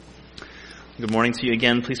Good morning to you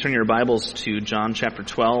again. Please turn your Bibles to John chapter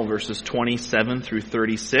 12, verses 27 through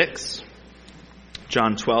 36.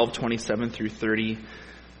 John 12, 27 through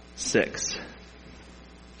 36.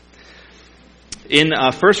 In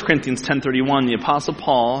 1 Corinthians 10:31, the Apostle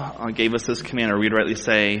Paul gave us this command, or we'd rightly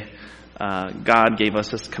say God gave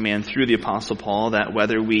us this command through the Apostle Paul, that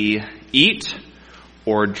whether we eat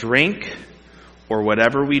or drink or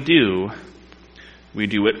whatever we do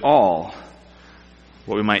it all.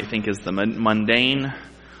 What we might think is the mundane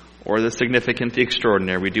or the significant, the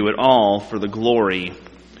extraordinary. We do it all for the glory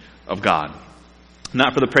of God.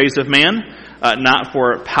 Not for the praise of man, not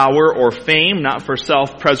for power or fame, not for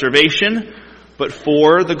self-preservation, but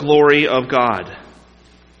for the glory of God.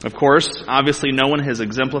 Of course, obviously no one has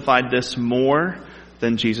exemplified this more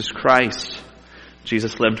than Jesus Christ.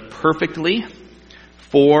 Jesus lived perfectly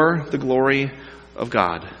for the glory of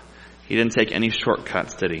God. He didn't take any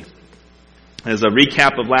shortcuts, did he? As a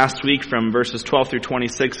recap of last week from verses 12 through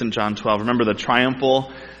 26 in John 12, remember the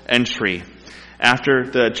triumphal entry. After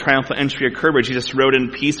the triumphal entry occurred, where Jesus rode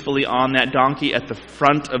in peacefully on that donkey at the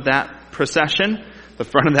front of that procession, the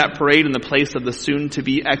front of that parade in the place of the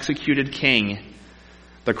soon-to-be executed king.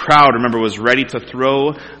 The crowd, remember, was ready to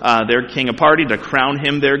throw their king a party, to crown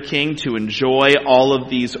him their king, to enjoy all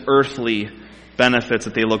of these earthly benefits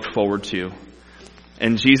that they looked forward to.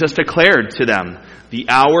 And Jesus declared to them, "The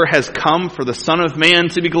hour has come for the Son of Man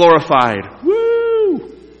to be glorified."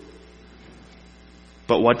 Woo!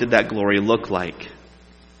 But what did that glory look like?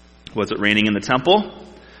 Was it reigning in the temple?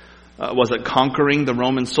 Was it conquering the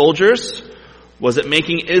Roman soldiers? Was it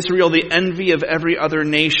making Israel the envy of every other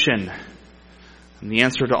nation? And the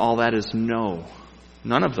answer to all that is no.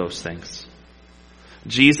 None of those things.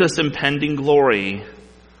 Jesus' impending glory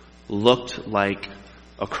looked like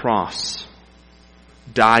a cross.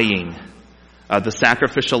 Dying. The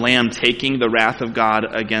sacrificial lamb taking the wrath of God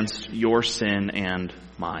against your sin and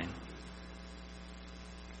mine.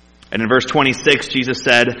 And in verse 26, Jesus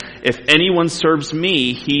said, "If anyone serves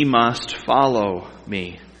me, he must follow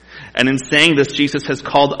me." And in saying this, Jesus has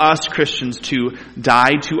called us Christians to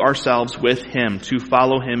die to ourselves with him, to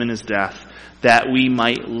follow him in his death, that we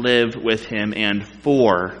might live with him and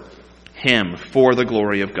for him, for the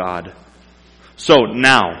glory of God. So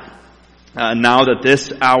now that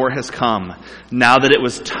this hour has come, now that it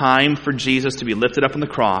was time for Jesus to be lifted up on the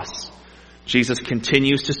cross, Jesus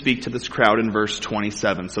continues to speak to this crowd in verse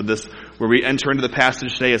 27. So this, where we enter into the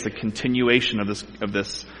passage today, is a continuation of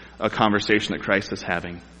this conversation that Christ is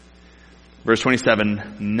having. Verse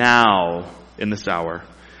 27, "Now in this hour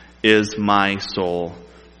is my soul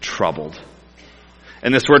troubled."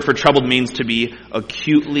 And this word for troubled means to be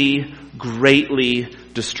acutely, greatly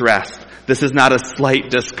distressed. This is not a slight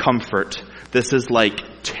discomfort. This is like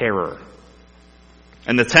terror.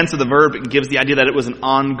 And the tense of the verb gives the idea that it was an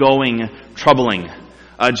ongoing troubling.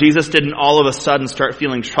 Jesus didn't all of a sudden start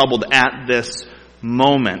feeling troubled at this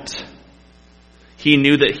moment. He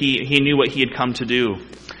knew that he knew what he had come to do.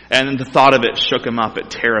 And the thought of it shook him up. It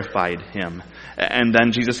terrified him. And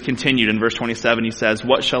then Jesus continued in verse 27. He says,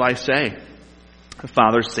 "What shall I say?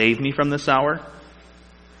 Father, save me from this hour.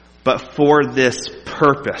 But for this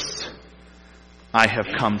purpose I have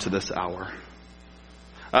come to this hour."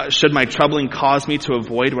 Should my troubling cause me to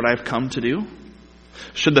avoid what I've come to do?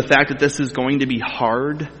 Should the fact that this is going to be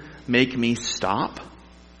hard make me stop?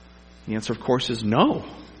 The answer, of course, is no.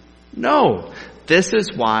 No. This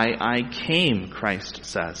is why I came, Christ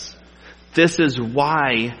says. This is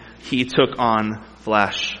why he took on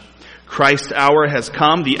flesh. Christ's hour has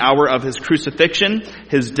come, the hour of his crucifixion,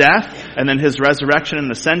 his death, and then his resurrection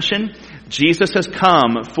and ascension. Jesus has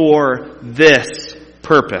come for this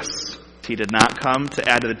purpose. He did not come to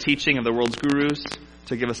add to the teaching of the world's gurus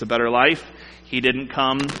to give us a better life. He didn't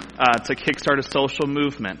come to kickstart a social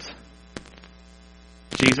movement.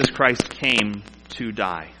 Jesus Christ came to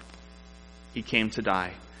die. He came to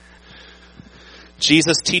die.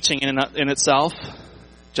 Jesus' teaching in itself,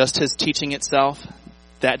 just his teaching itself,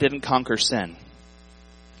 that didn't conquer sin.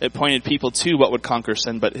 It pointed people to what would conquer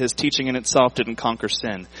sin, but his teaching in itself didn't conquer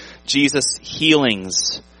sin. Jesus'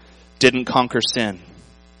 healings didn't conquer sin.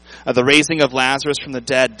 The raising of Lazarus from the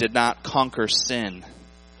dead did not conquer sin.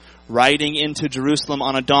 Riding into Jerusalem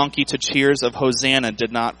on a donkey to cheers of Hosanna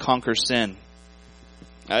did not conquer sin.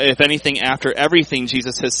 If anything, after everything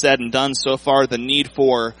Jesus has said and done so far, the need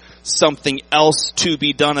for something else to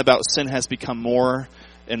be done about sin has become more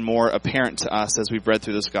and more apparent to us as we've read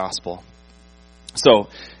through this gospel. So,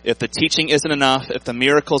 if the teaching isn't enough, if the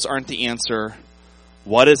miracles aren't the answer,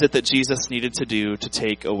 what is it that Jesus needed to do to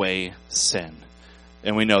take away sin?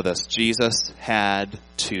 And we know this. Jesus had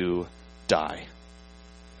to die.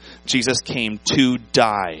 Jesus came to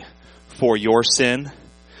die for your sin.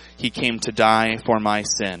 He came to die for my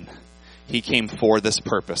sin. He came for this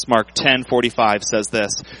purpose. Mark 10:45 says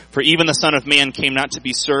this, for even the Son of Man came not to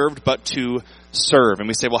be served, but to serve. And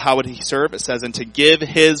we say, well, how would he serve? It says, and to give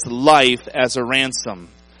his life as a ransom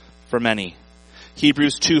for many.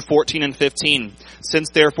 Hebrews 2:14 and 15. Since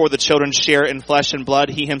therefore the children share in flesh and blood,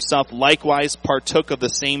 he himself likewise partook of the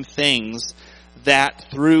same things, that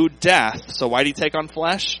through death, so why did he take on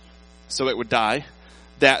flesh? So it would die.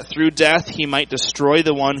 That through death he might destroy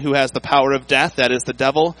the one who has the power of death, that is the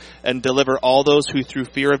devil, and deliver all those who through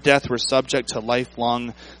fear of death were subject to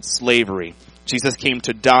lifelong slavery. Jesus came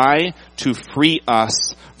to die to free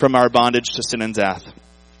us from our bondage to sin and death.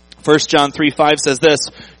 1 John 3:5 says this,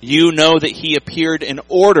 you know that he appeared in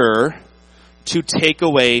order to take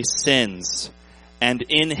away sins, and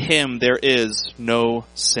in him there is no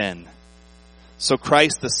sin. So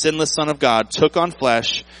Christ, the sinless Son of God, took on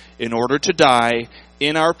flesh in order to die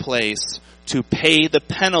in our place to pay the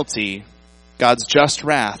penalty, God's just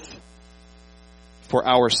wrath, for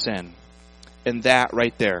our sin. And that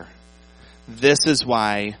right there, this is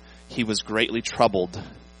why he was greatly troubled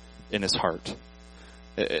in his heart.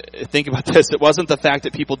 Think about this. It wasn't the fact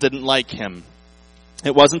that people didn't like him.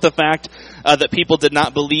 It wasn't the fact that people did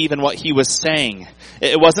not believe in what he was saying.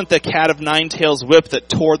 It wasn't the cat of nine tails whip that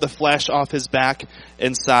tore the flesh off his back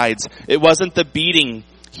and sides. It wasn't the beating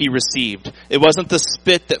he received. It wasn't the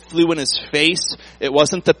spit that flew in his face. It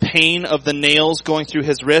wasn't the pain of the nails going through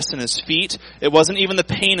his wrists and his feet. It wasn't even the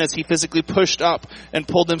pain as he physically pushed up and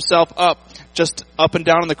pulled himself up, just up and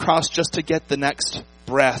down on the cross just to get the next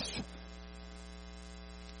breath.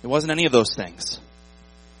 It wasn't any of those things.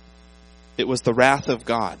 It was the wrath of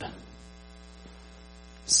God.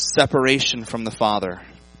 Separation from the Father.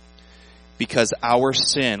 Because our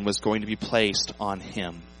sin was going to be placed on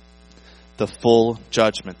him. The full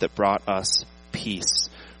judgment that brought us peace.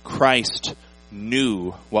 Christ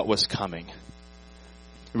knew what was coming.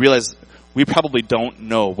 Realize we probably don't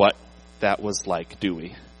know what that was like, do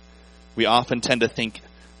we? We often tend to think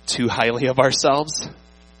too highly of ourselves.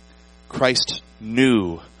 Christ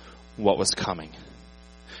knew what was coming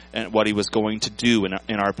and what he was going to do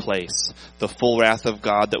in our place. The full wrath of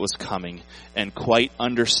God that was coming. And quite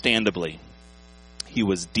understandably, he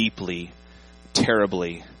was deeply,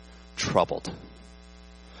 terribly troubled.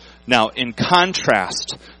 Now, in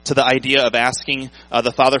contrast to the idea of asking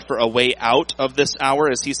the Father for a way out of this hour,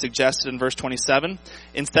 as he suggested in verse 27,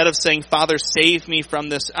 instead of saying, Father, save me from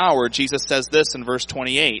this hour, Jesus says this in verse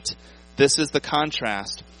 28. This is the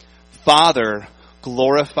contrast. Father,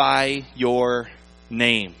 glorify your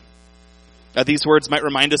name. These words might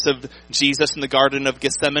remind us of Jesus in the Garden of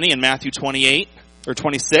Gethsemane in Matthew 28 or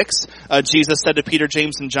 26. Jesus said to Peter,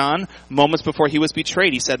 James, and John, moments before he was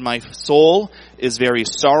betrayed, he said, my soul is very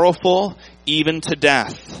sorrowful, even to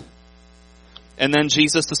death. And then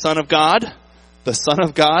Jesus, the Son of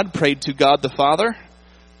God, prayed to God the Father.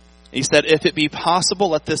 He said, if it be possible,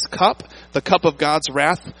 let this cup, the cup of God's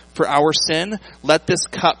wrath for our sin, let this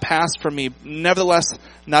cup pass from me. Nevertheless,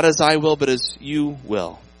 not as I will, but as you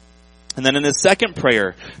will. And then in his second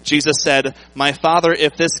prayer, Jesus said, my Father,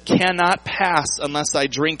 if this cannot pass unless I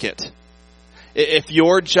drink it, if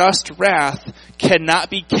your just wrath cannot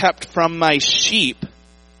be kept from my sheep,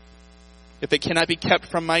 if it cannot be kept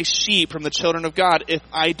from my sheep, from the children of God, if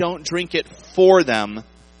I don't drink it for them,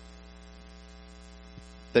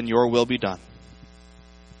 then your will be done.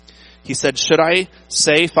 He said, should I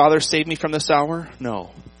say, Father, save me from this hour?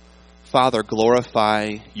 No. Father,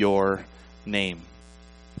 glorify your name.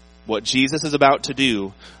 What Jesus is about to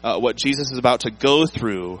do, what Jesus is about to go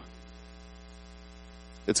through,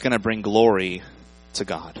 it's going to bring glory to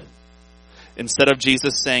God. Instead of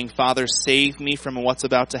Jesus saying, Father, save me from what's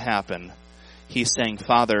about to happen, he's saying,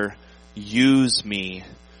 Father, use me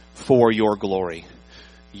for your glory.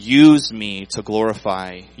 Use me to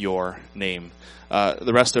glorify your name.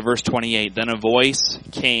 The rest of verse 28, then a voice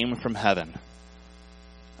came from heaven.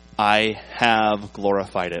 I have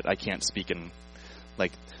glorified it. I can't speak and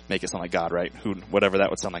make it sound like God, right? Whatever that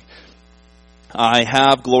would sound like. I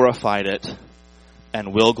have glorified it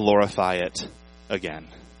and will glorify it again.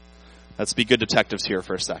 Let's be good detectives here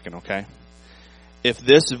for a second, okay? If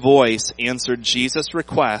this voice answered Jesus'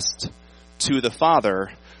 request to the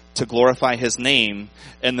Father to glorify his name,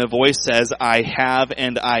 and the voice says, I have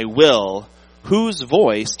and I will, whose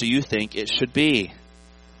voice do you think it should be?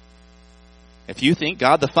 If you think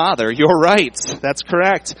God the Father, you're right. That's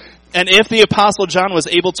correct. And if the Apostle John was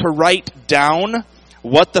able to write down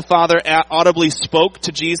what the Father audibly spoke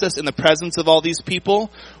to Jesus in the presence of all these people,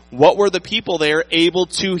 what were the people there able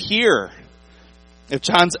to hear? If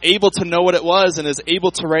John's able to know what it was and is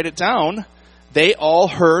able to write it down, They all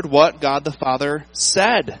heard what God the Father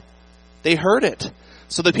said. They heard it.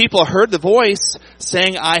 So the people heard the voice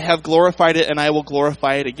saying, I have glorified it and I will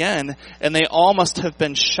glorify it again. And they all must have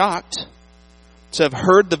been shocked to have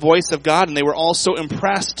heard the voice of God. And they were all so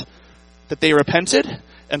impressed that they repented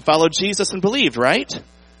and followed Jesus and believed, right?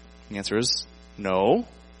 The answer is no.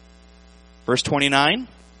 Verse 29,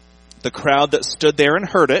 the crowd that stood there and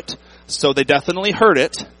heard it, so they definitely heard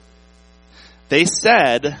it, they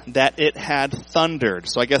said that it had thundered.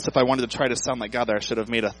 So I guess if I wanted to try to sound like God there, I should have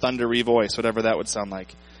made a thundery voice, whatever that would sound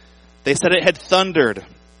like. They said it had thundered.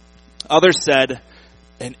 Others said,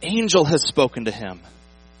 an angel has spoken to him.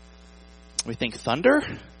 We think, thunder?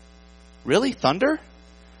 Really? Thunder?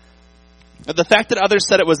 The fact that others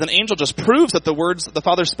said it was an angel just proves that the words that the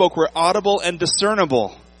Father spoke were audible and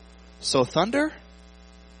discernible. So thunder?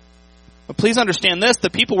 But please understand this, the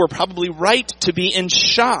people were probably right to be in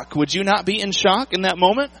shock. Would you not be in shock in that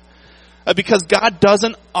moment? Because God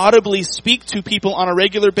doesn't audibly speak to people on a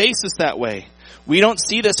regular basis that way. We don't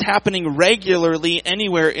see this happening regularly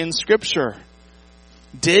anywhere in Scripture.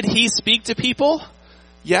 Did he speak to people?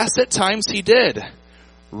 Yes, at times he did.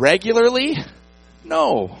 Regularly?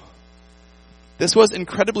 No. This was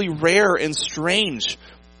incredibly rare and strange,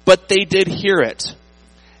 but they did hear it.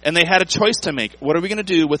 And they had a choice to make. What are we going to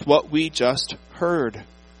do with what we just heard?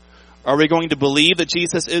 Are we going to believe that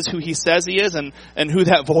Jesus is who he says he is and who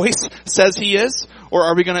that voice says he is? Or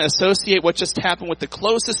are we going to associate what just happened with the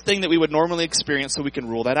closest thing that we would normally experience so we can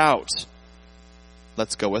rule that out?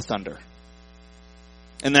 Let's go with thunder.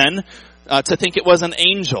 And then to think it was an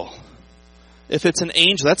angel. If it's an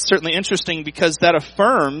angel, that's certainly interesting because that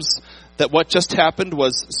affirms that what just happened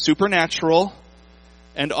was supernatural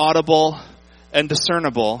and audible and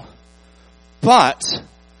discernible, but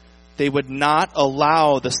they would not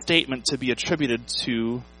allow the statement to be attributed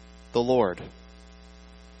to the Lord.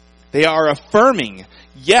 They are affirming,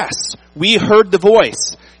 yes, we heard the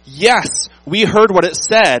voice. Yes, we heard what it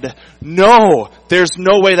said. No, there's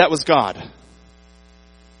no way that was God.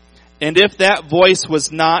 And if that voice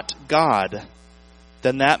was not God,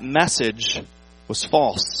 then that message was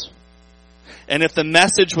false. And if the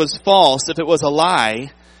message was false, if it was a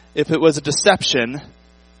lie, if it was a deception,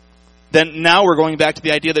 then now we're going back to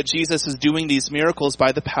the idea that Jesus is doing these miracles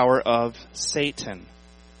by the power of Satan,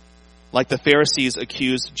 like the Pharisees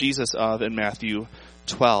accused Jesus of in Matthew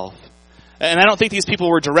 12. And I don't think these people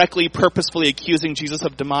were directly, purposefully accusing Jesus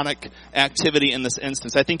of demonic activity in this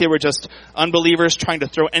instance. I think they were just unbelievers trying to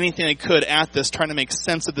throw anything they could at this, trying to make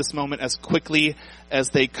sense of this moment as quickly as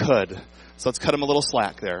they could. So let's cut them a little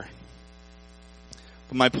slack there.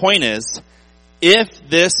 But my point is, if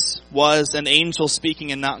this was an angel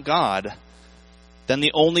speaking and not God, then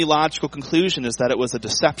the only logical conclusion is that it was a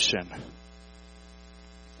deception.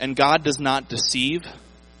 And God does not deceive.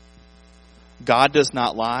 God does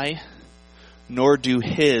not lie, nor do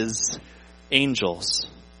his angels.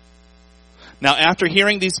 Now, after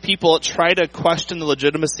hearing these people try to question the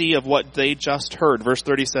legitimacy of what they just heard, verse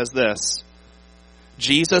 30 says this,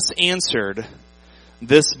 Jesus answered,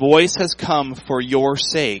 this voice has come for your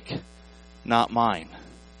sake, not mine.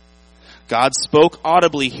 God spoke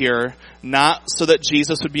audibly here, not so that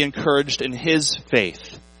Jesus would be encouraged in his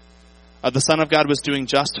faith. The Son of God was doing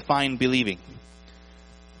just fine believing.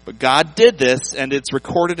 But God did this, and it's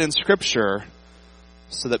recorded in Scripture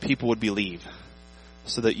so that people would believe,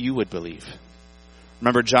 so that you would believe.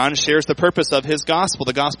 Remember, John shares the purpose of his gospel,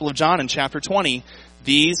 the Gospel of John in chapter 20.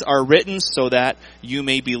 These are written so that you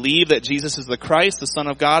may believe that Jesus is the Christ, the Son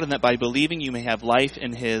of God, and that by believing you may have life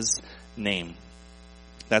in his name.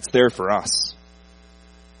 That's there for us.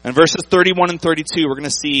 In verses 31 and 32, we're going to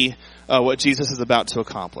see what Jesus is about to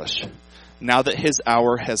accomplish. Now that his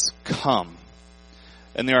hour has come.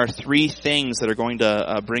 And there are three things that are going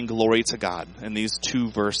to bring glory to God in these two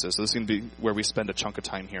verses. So this is going to be where we spend a chunk of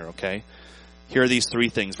time here, okay? Here are these three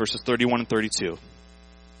things, verses 31 and 32.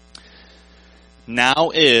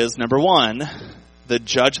 Now is, number one, the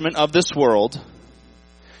judgment of this world.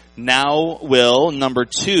 Now will, number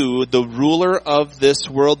two, the ruler of this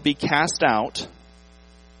world be cast out.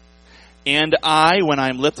 And I, when I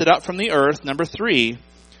am lifted up from the earth, number three,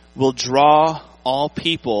 will draw all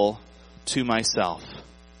people to myself.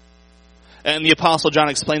 And the Apostle John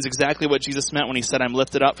explains exactly what Jesus meant when he said, I'm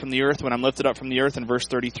lifted up from the earth. When I'm lifted up from the earth, in verse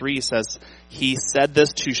 33, he says, he said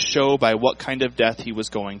this to show by what kind of death he was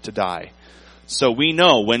going to die. So we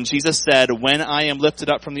know when Jesus said, when I am lifted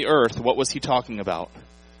up from the earth, what was he talking about?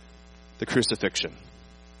 The crucifixion.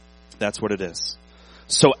 That's what it is.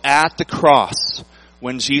 So at the cross,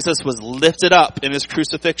 when Jesus was lifted up in his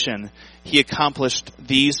crucifixion, he accomplished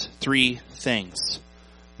these three things.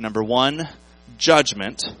 Number one,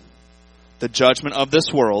 judgment. the judgment of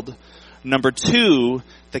this world. Number 2,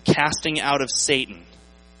 the casting out of Satan.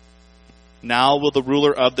 Now will the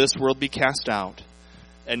ruler of this world be cast out.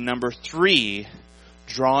 And number 3,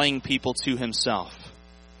 drawing people to himself.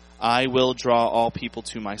 I will draw all people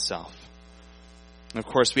to myself. And of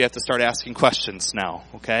course, we have to start asking questions now,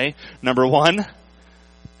 okay? Number 1,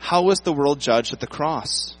 how was the world judged at the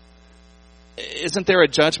cross? Isn't there a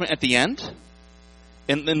judgment at the end?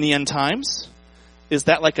 In the end times? Is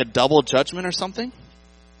that like a double judgment or something?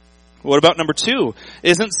 What about number 2?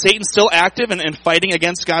 Isn't Satan still active and fighting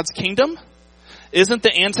against God's kingdom? Isn't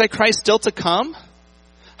the Antichrist still to come?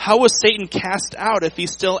 How was Satan cast out if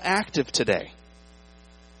he's still active today?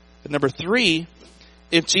 And number 3,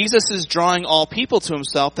 if Jesus is drawing all people to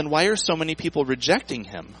himself, then why are so many people rejecting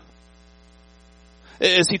him?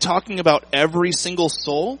 Is he talking about every single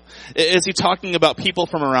soul? Is he talking about people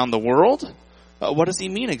from around the world? What does he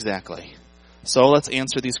mean exactly? So let's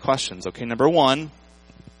answer these questions. Okay, number 1,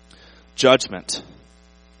 judgment.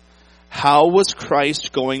 How was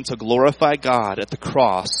Christ going to glorify God at the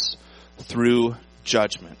cross through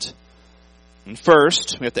judgment? And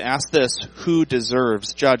first, we have to ask this: who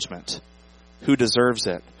deserves judgment? Who deserves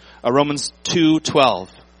it? Romans 2:12.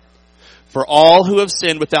 For all who have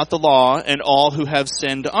sinned without the law and all who have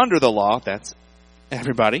sinned under the law, that's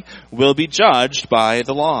everybody, will be judged by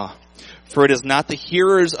the law. For it is not the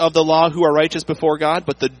hearers of the law who are righteous before God,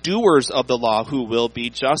 but the doers of the law who will be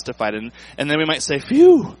justified. And then we might say,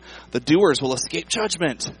 phew, the doers will escape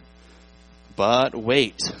judgment. But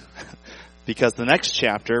wait, because the next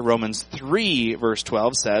chapter, Romans 3, verse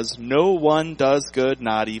 12, says, no one does good,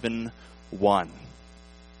 not even one.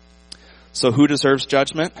 So who deserves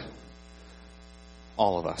judgment?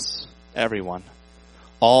 All of us. Everyone.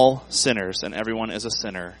 All sinners, and everyone is a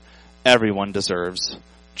sinner. Everyone deserves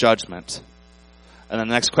judgment. And the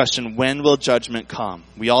next question, when will judgment come?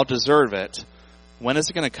 We all deserve it. When is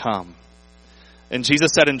it going to come? And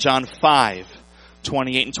Jesus said in John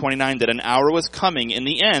 5:28 and 29 that an hour was coming in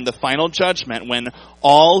the end, the final judgment, when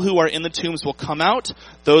all who are in the tombs will come out,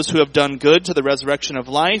 those who have done good to the resurrection of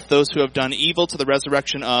life, those who have done evil to the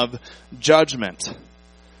resurrection of judgment.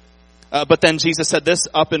 But then Jesus said this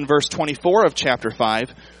up in verse 24 of chapter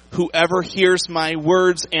 5, whoever hears my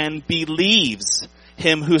words and believes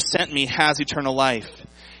him who sent me has eternal life.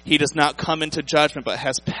 He does not come into judgment, but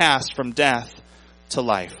has passed from death to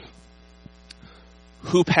life.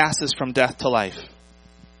 Who passes from death to life?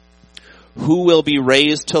 Who will be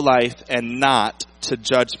raised to life and not to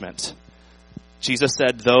judgment? Jesus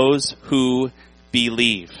said, those who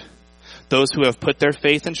believe. Those who have put their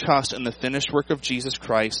faith and trust in the finished work of Jesus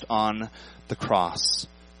Christ on the cross.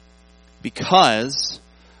 Because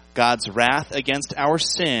God's wrath against our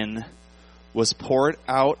sin was poured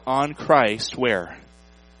out on Christ, where?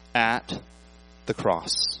 At the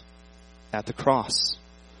cross. At the cross.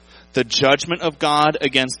 The judgment of God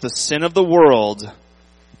against the sin of the world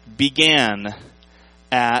began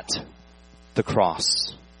at the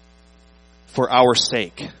cross. For our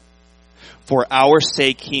sake. For our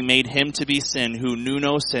sake he made him to be sin who knew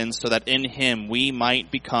no sin, so that in him we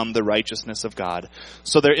might become the righteousness of God.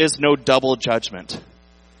 So there is no double judgment.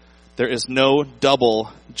 There is no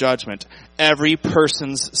double judgment. Every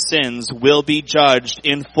person's sins will be judged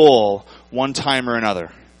in full one time or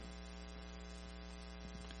another.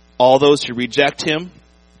 All those who reject him,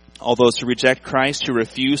 all those who reject Christ, who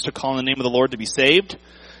refuse to call on the name of the Lord to be saved,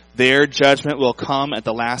 their judgment will come at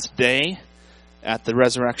the last day, at the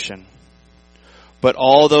resurrection. But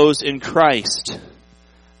all those in Christ,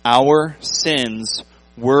 our sins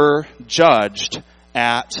were judged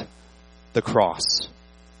at the cross.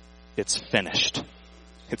 It's finished.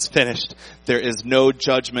 It's finished. There is no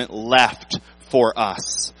judgment left for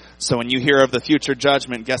us. So when you hear of the future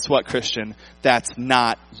judgment, guess what, Christian? That's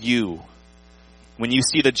not you. When you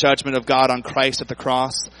see the judgment of God on Christ at the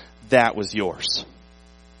cross, that was yours.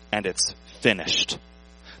 And it's finished.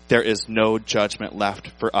 There is no judgment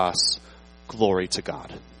left for us. Glory to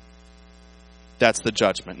God. That's the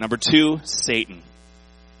judgment. Number 2, Satan.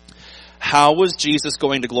 How was Jesus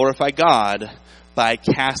going to glorify God? By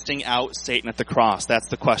casting out Satan at the cross. That's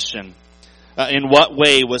the question. In what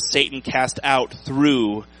way was Satan cast out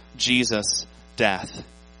through Jesus' death?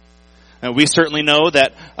 And we certainly know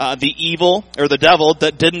that the evil, or the devil,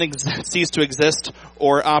 that didn't cease to exist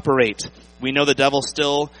or operate. We know the devil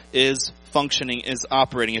still is functioning, is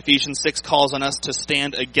operating. Ephesians 6 calls on us to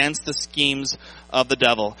stand against the schemes of the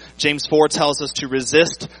devil. James 4 tells us to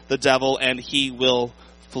resist the devil and he will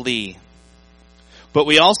flee. But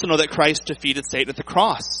we also know that Christ defeated Satan at the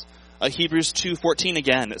cross. Hebrews 2:14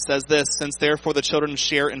 again, it says this, "Since therefore the children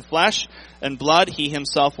share in flesh and blood, he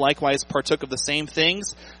himself likewise partook of the same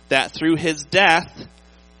things, that through his death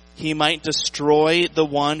he might destroy the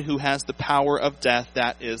one who has the power of death,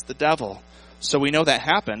 that is the devil." So we know that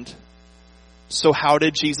happened. So how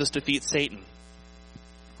did Jesus defeat Satan?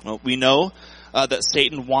 Well, we know that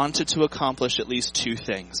Satan wanted to accomplish at least two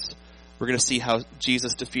things. We're going to see how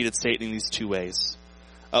Jesus defeated Satan in these two ways.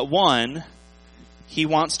 One, he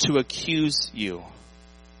wants to accuse you.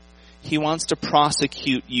 He wants to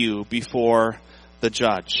prosecute you before the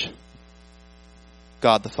judge,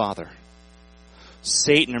 God the Father.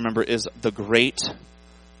 Satan, remember, is the great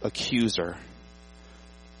accuser.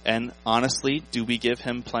 And honestly, do we give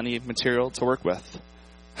him plenty of material to work with?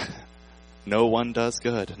 No one does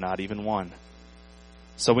good, not even one.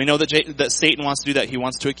 So we know that Satan wants to do that. He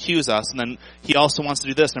wants to accuse us. And then he also wants to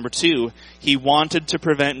do this. Number two, he wanted to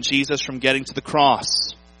prevent Jesus from getting to the cross.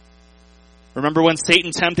 Remember when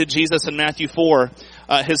Satan tempted Jesus in Matthew 4,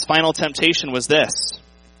 his final temptation was this.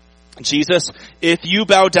 Jesus, if you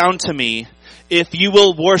bow down to me, if you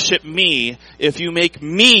will worship me, if you make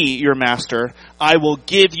me your master, I will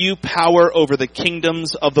give you power over the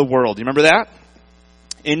kingdoms of the world. You remember that?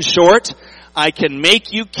 In short, I can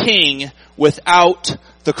make you king without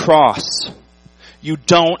the cross. You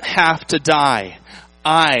don't have to die.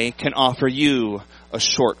 I can offer you a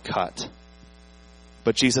shortcut.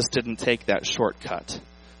 But Jesus didn't take that shortcut.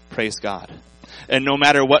 Praise God. And no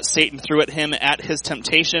matter what Satan threw at him at his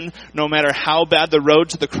temptation, no matter how bad the road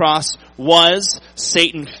to the cross was,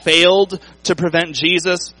 Satan failed to prevent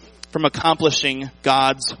Jesus from accomplishing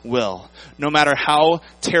God's will. No matter how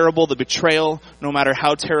terrible the betrayal, no matter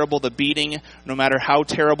how terrible the beating, no matter how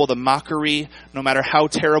terrible the mockery, no matter how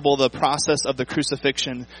terrible the process of the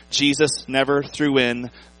crucifixion, Jesus never threw in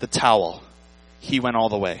the towel. He went all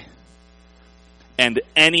the way. And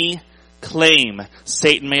any claim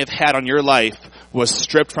Satan may have had on your life was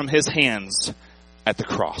stripped from his hands at the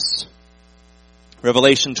cross.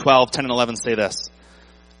 Revelation 12:10 and 11 say this.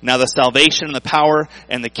 Now the salvation and the power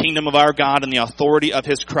and the kingdom of our God and the authority of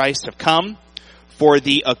his Christ have come. For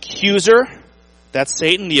the accuser, that's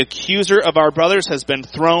Satan, the accuser of our brothers has been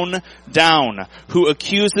thrown down, who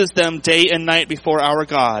accuses them day and night before our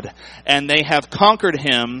God. And they have conquered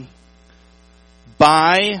him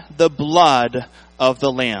by the blood of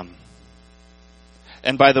the Lamb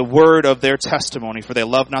and by the word of their testimony, for they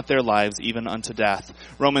love not their lives even unto death.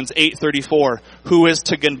 Romans 8:34, who is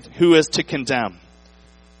to condemn?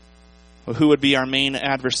 Well, who would be our main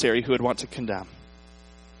adversary who would want to condemn?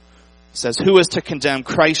 It says, who is to condemn?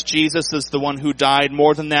 Christ Jesus is the one who died,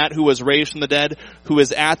 more than that, who was raised from the dead, who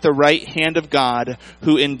is at the right hand of God,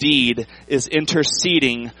 who indeed is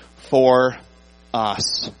interceding for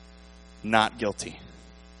us. Not guilty.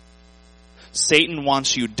 Satan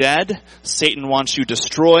wants you dead. Satan wants you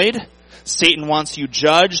destroyed. Satan wants you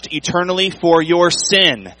judged eternally for your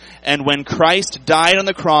sin. And when Christ died on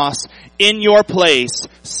the cross in your place,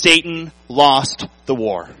 Satan lost the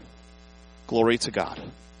war. Glory to God.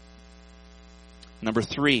 Number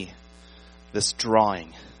 3, this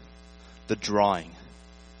drawing. The drawing.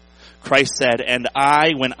 Christ said, and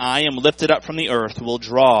I, when I am lifted up from the earth, will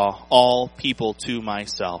draw all people to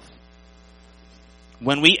myself.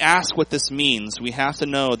 When we ask what this means, we have to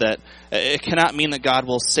know that it cannot mean that God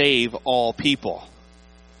will save all people,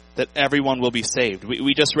 that everyone will be saved.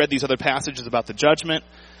 We just read these other passages about the judgment,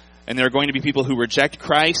 and there are going to be people who reject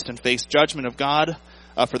Christ and face judgment of God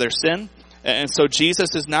for their sin. And so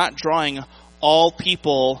Jesus is not drawing all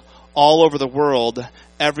people all over the world,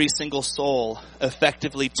 every single soul,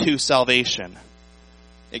 effectively to salvation.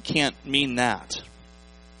 It can't mean that.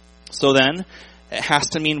 So then, it has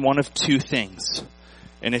to mean one of two things.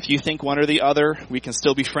 And if you think one or the other, we can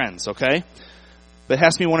still be friends, okay? But it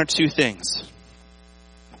has to be one or two things.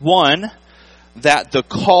 One, that the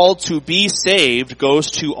call to be saved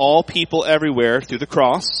goes to all people everywhere through the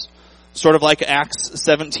cross. Sort of like Acts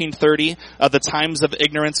 17:30, the times of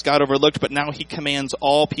ignorance God overlooked, but now he commands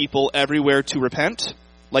all people everywhere to repent,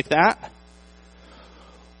 like that.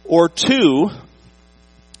 Or two,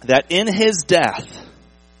 that in his death,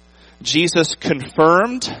 Jesus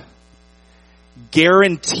confirmed,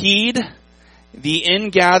 guaranteed the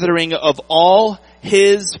ingathering of all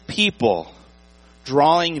his people,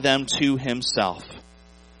 drawing them to himself.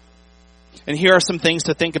 And here are some things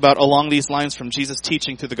to think about along these lines from Jesus'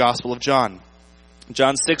 teaching through the Gospel of John.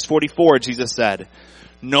 John 6:44, Jesus said,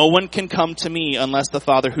 no one can come to me unless the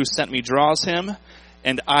Father who sent me draws him,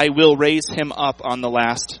 and I will raise him up on the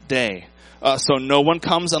last day. So no one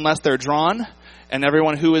comes unless they're drawn, and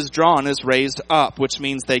everyone who is drawn is raised up, which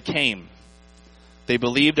means they came. They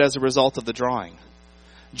believed as a result of the drawing.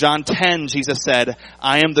 John 10, Jesus said,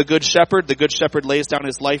 I am the good shepherd. The good shepherd lays down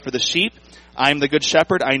his life for the sheep. I am the good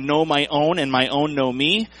shepherd. I know my own, and my own know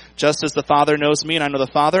me, just as the Father knows me, and I know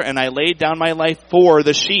the Father, and I laid down my life for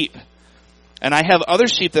the sheep. And I have other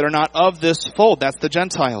sheep that are not of this fold. That's the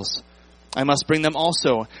Gentiles. I must bring them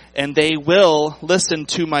also, and they will listen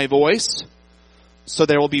to my voice. So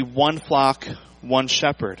there will be one flock, one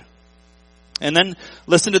shepherd. And then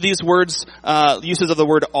listen to these words, uses of the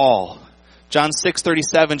word all. John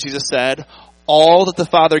 6:37, Jesus said, all that the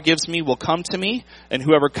Father gives me will come to me, and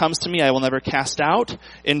whoever comes to me I will never cast out.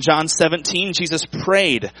 In John 17, Jesus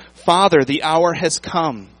prayed, Father, the hour has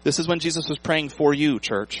come. This is when Jesus was praying for you,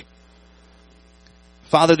 church.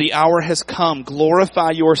 Father, the hour has come.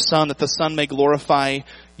 Glorify your Son, that the Son may glorify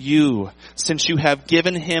you, since you have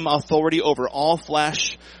given him authority over all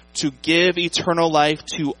flesh to give eternal life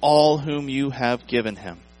to all whom you have given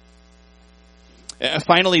him.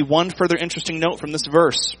 Finally, one further interesting note from this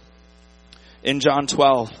verse. In John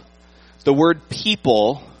 12, the word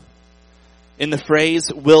people in the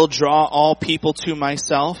phrase, will draw all people to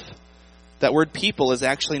myself, that word people is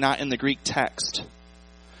actually not in the Greek text.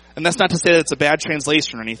 And that's not to say that it's a bad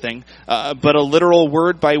translation or anything, but a literal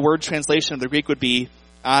word-by-word translation of the Greek would be,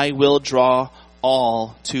 I will draw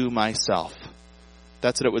all to myself.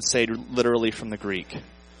 That's what it would say literally from the Greek.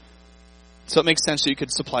 So it makes sense that you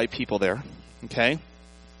could supply people there. Okay?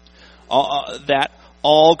 That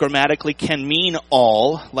all grammatically can mean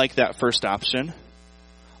all, like that first option.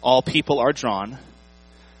 All people are drawn.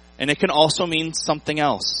 And it can also mean something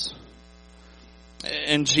else.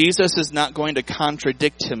 And Jesus is not going to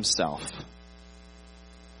contradict himself.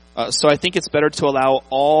 So I think it's better to allow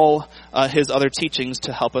all his other teachings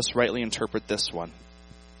to help us rightly interpret this one.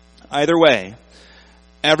 Either way,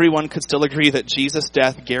 everyone could still agree that Jesus'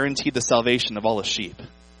 death guaranteed the salvation of all the sheep,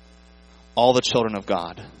 all the children of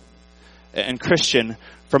God. And Christian,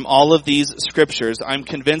 from all of these scriptures, I'm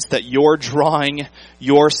convinced that your drawing,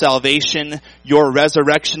 your salvation, your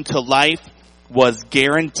resurrection to life was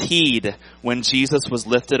guaranteed when Jesus was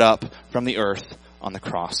lifted up from the earth on the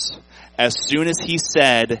cross. As soon as he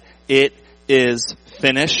said, it is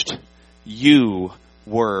finished, you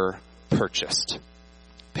were purchased,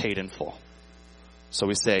 paid in full. So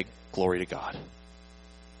we say, glory to God.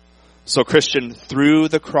 So Christian, through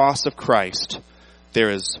the cross of Christ,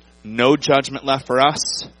 there is no judgment left for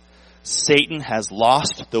us. Satan has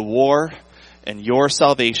lost the war, and your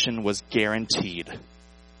salvation was guaranteed.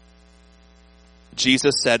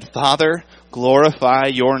 Jesus said, Father, glorify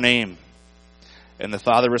your name. And the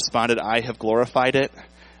Father responded, I have glorified it,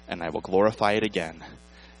 and I will glorify it again.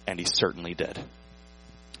 And he certainly did.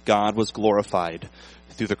 God was glorified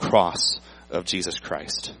through the cross of Jesus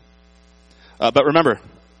Christ. But remember,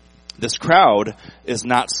 this crowd is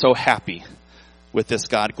not so happy with this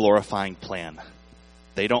God glorifying plan.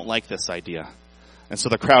 They don't like this idea. And so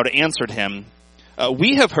the crowd answered him,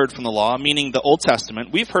 we have heard from the law, meaning the Old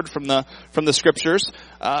Testament, we've heard from the scriptures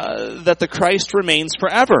that the Christ remains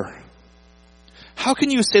forever. How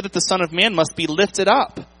can you say that the Son of Man must be lifted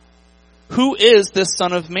up? Who is this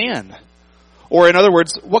Son of Man? Or in other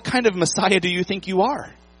words, what kind of Messiah do you think you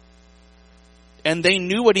are? And they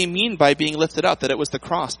knew what he meant by being lifted up, that it was the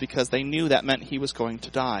cross, because they knew that meant he was going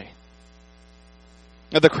to die.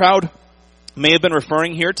 Now, the crowd may have been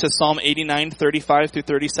referring here to Psalm 89, 35 through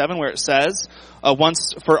 37, where it says,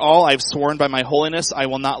 once for all I've sworn by my holiness, I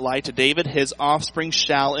will not lie to David. His offspring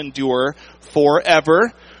shall endure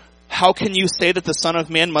forever. How can you say that the Son of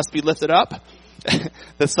Man must be lifted up?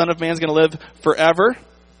 The Son of Man is going to live forever.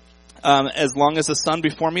 As long as the sun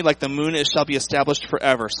before me, like the moon, it shall be established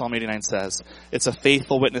forever, Psalm 89 says. It's a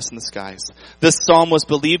faithful witness in the skies. This psalm was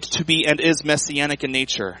believed to be and is messianic in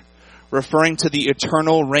nature, referring to the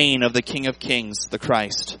eternal reign of the King of Kings, the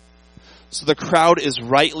Christ. So the crowd is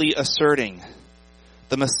rightly asserting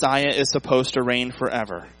the Messiah is supposed to reign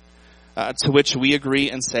forever, to which we agree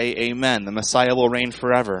and say amen. The Messiah will reign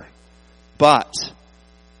forever. But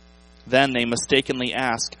then they mistakenly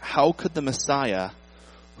ask, how could the Messiah,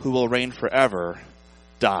 who will reign forever,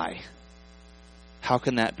 die? How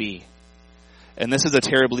can that be? And this is a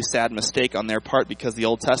terribly sad mistake on their part, because the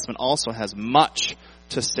Old Testament also has much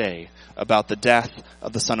to say about the death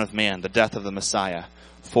of the Son of Man, the death of the Messiah.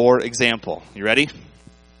 For example, you ready?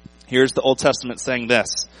 Here's the Old Testament saying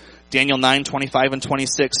this. Daniel 9, 25 and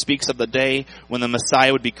 26 speaks of the day when the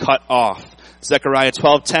Messiah would be cut off. Zechariah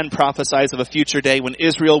 12:10 prophesies of a future day when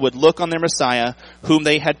Israel would look on their Messiah, whom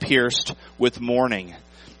they had pierced, with mourning.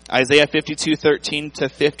 Isaiah 52:13 to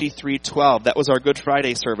 53:12. That was our Good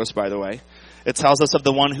Friday service, by the way. It tells us of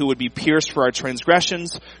the one who would be pierced for our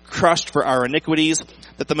transgressions, crushed for our iniquities.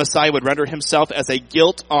 that the Messiah would render himself as a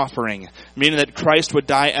guilt offering, meaning that Christ would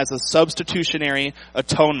die as a substitutionary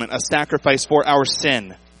atonement, a sacrifice for our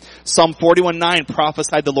sin. Psalm 41:9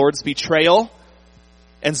 prophesied the Lord's betrayal,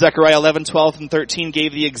 and Zechariah 11:12 and 13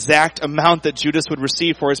 gave the exact amount that Judas would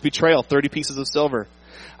receive for his betrayal, 30 pieces of silver.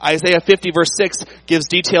 Isaiah 50 verse 6 gives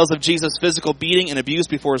details of Jesus' physical beating and abuse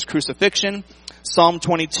before his crucifixion. Psalm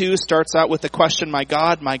 22 starts out with the question, my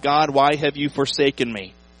God, why have you forsaken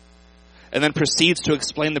me? And then proceeds to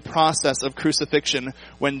explain the process of crucifixion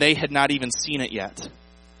when they had not even seen it yet,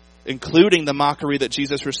 including the mockery that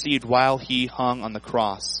Jesus received while he hung on the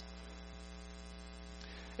cross.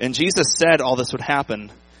 And Jesus said all this would happen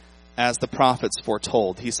as the prophets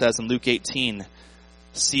foretold. He says in Luke 18,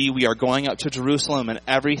 see, we are going up to Jerusalem, and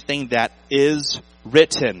everything that is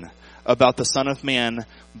written about the Son of Man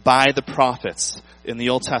by the prophets in the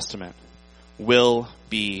Old Testament will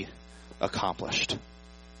be accomplished.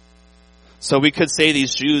 So we could say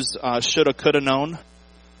these Jews shoulda, coulda known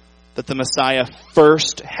that the Messiah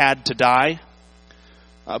first had to die,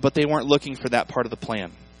 but they weren't looking for that part of the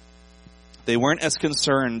plan. They weren't as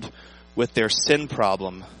concerned with their sin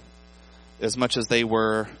problem as much as they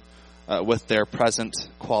were with their present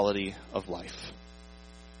quality of life.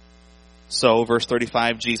 So, verse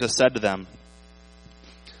 35, Jesus said to them,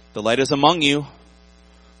 the light is among you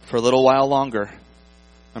for a little while longer.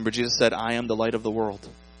 Remember, Jesus said, I am the light of the world.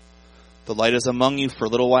 The light is among you for a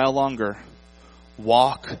little while longer.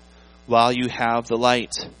 Walk while you have the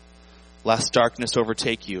light, lest darkness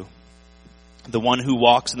overtake you. The one who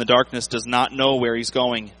walks in the darkness does not know where he's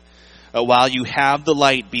going. While you have the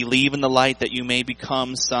light, believe in the light that you may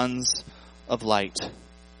become sons of light.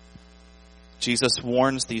 Jesus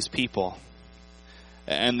warns these people.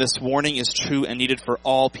 And this warning is true and needed for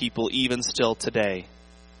all people, even still today.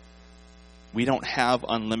 We don't have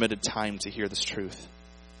unlimited time to hear this truth,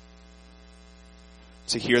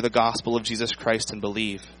 to hear the gospel of Jesus Christ and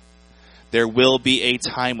believe. There will be a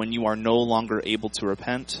time when you are no longer able to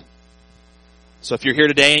repent. So if you're here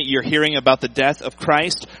today, you're hearing about the death of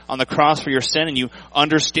Christ on the cross for your sin, and you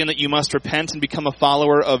understand that you must repent and become a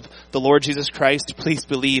follower of the Lord Jesus Christ, please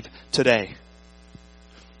believe today.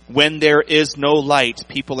 When there is no light,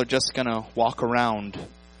 people are just going to walk around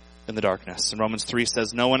in the darkness. And Romans 3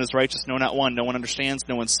 says, no one is righteous, no, not one. No one understands,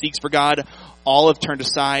 no one seeks for God. All have turned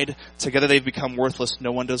aside. Together they've become worthless.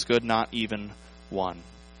 No one does good, not even one.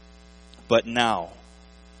 But now,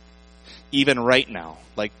 even right now,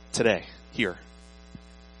 like today, here,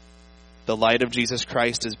 the light of Jesus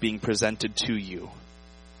Christ is being presented to you.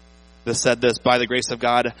 This said this, by the grace of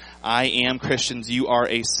God, I am Christians. You are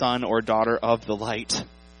a son or daughter of the light.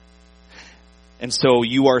 And so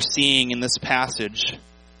you are seeing in this passage,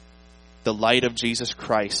 the light of Jesus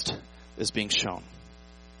Christ is being shown.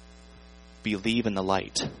 Believe in the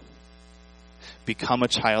light. Become a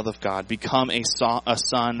child of God. Become a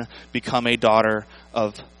son. Become a daughter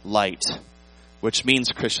of light. Which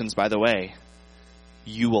means, Christians, by the way,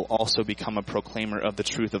 you will also become a proclaimer of the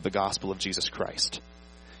truth of the gospel of Jesus Christ.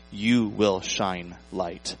 You will shine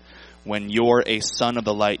light. When you're a son of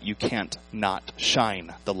the light, you can't not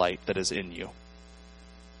shine the light that is in you.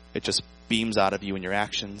 It just beams out of you in your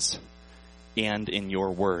actions and in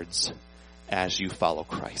your words as you follow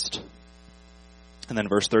Christ. And then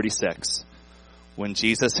verse 36, when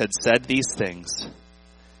Jesus had said these things,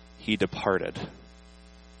 he departed.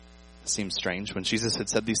 It seems strange. When Jesus had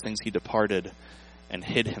said these things, he departed and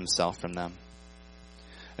hid himself from them.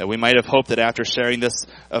 We might have hoped that after sharing this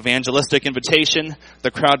evangelistic invitation,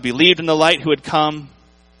 the crowd believed in the light who had come,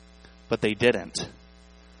 but they didn't.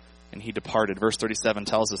 And he departed. Verse 37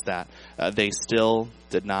 tells us that. They still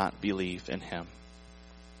did not believe in him.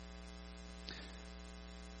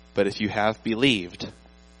 But if you have believed,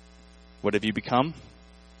 what have you become?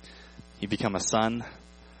 You become a son,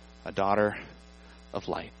 a daughter of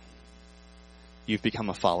light. You've become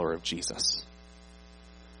a follower of Jesus.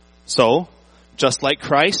 So, just like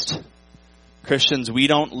Christ, Christians, we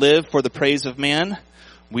don't live for the praise of man.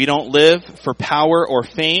 We don't live for power or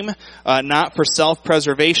fame, not for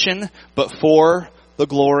self-preservation, but for the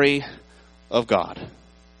glory of God.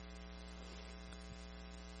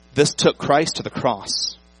 This took Christ to the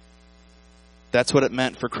cross. That's what it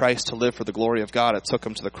meant for Christ to live for the glory of God. It took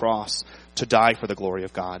him to the cross to die for the glory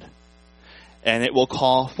of God. And it will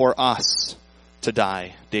call for us to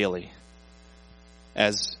die daily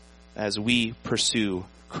as we pursue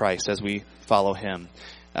Christ, as we follow him.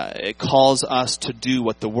 It calls us to do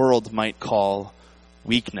what the world might call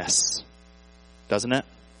weakness, doesn't it?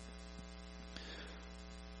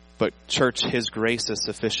 But church, his grace is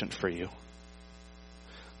sufficient for you.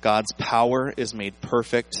 God's power is made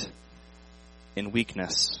perfect in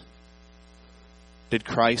weakness. Did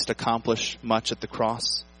Christ accomplish much at the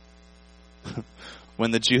cross? When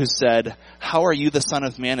the Jews said, "How are you the Son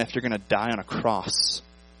of Man if you're going to die on a cross?"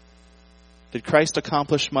 Did Christ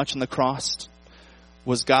accomplish much on the cross?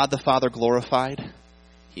 Was God the Father glorified?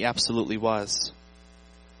 He absolutely was.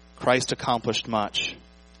 Christ accomplished much.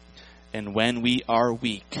 And when we are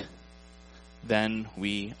weak, then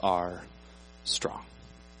we are strong.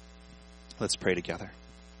 Let's pray together.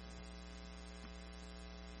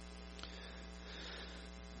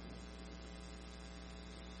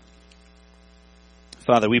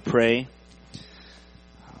 Father, we pray,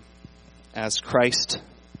 as Christ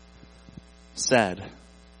said,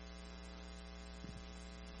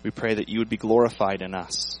 we pray that you would be glorified in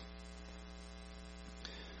us.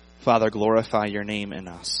 Father, glorify your name in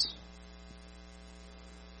us.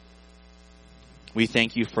 We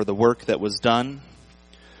thank you for the work that was done,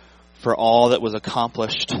 for all that was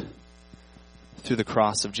accomplished through the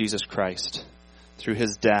cross of Jesus Christ, through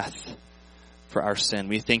his death for our sin.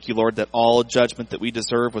 We thank you, Lord, that all judgment that we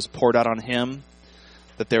deserve was poured out on him,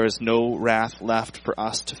 that there is no wrath left for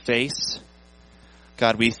us to face.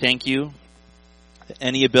 God, we thank you that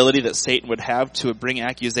any ability that Satan would have to bring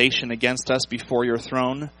accusation against us before your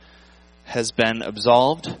throne has been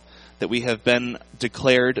absolved, that we have been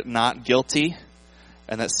declared not guilty,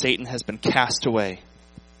 and that Satan has been cast away,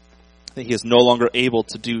 that he is no longer able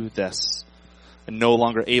to do this, and no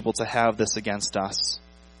longer able to have this against us.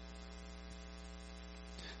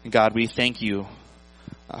 And God, we thank you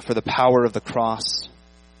for the power of the cross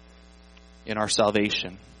in our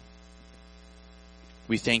salvation.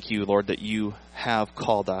 We thank you, Lord, that you have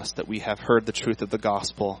called us, that we have heard the truth of the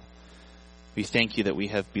gospel. We thank you that we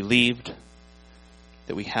have believed,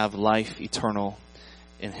 that we have life eternal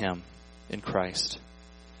in him, in Christ.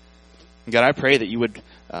 And God, I pray that you would,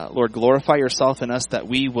 Lord, glorify yourself in us, that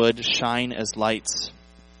we would shine as lights,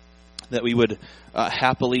 that we would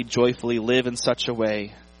happily, joyfully live in such a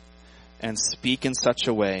way and speak in such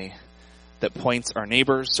a way that points our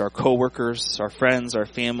neighbors, our co-workers, our friends, our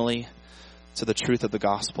family to the truth of the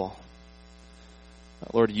gospel.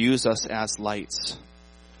 Lord, use us as lights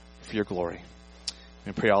for your glory.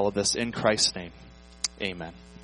 We pray all of this in Christ's name. Amen.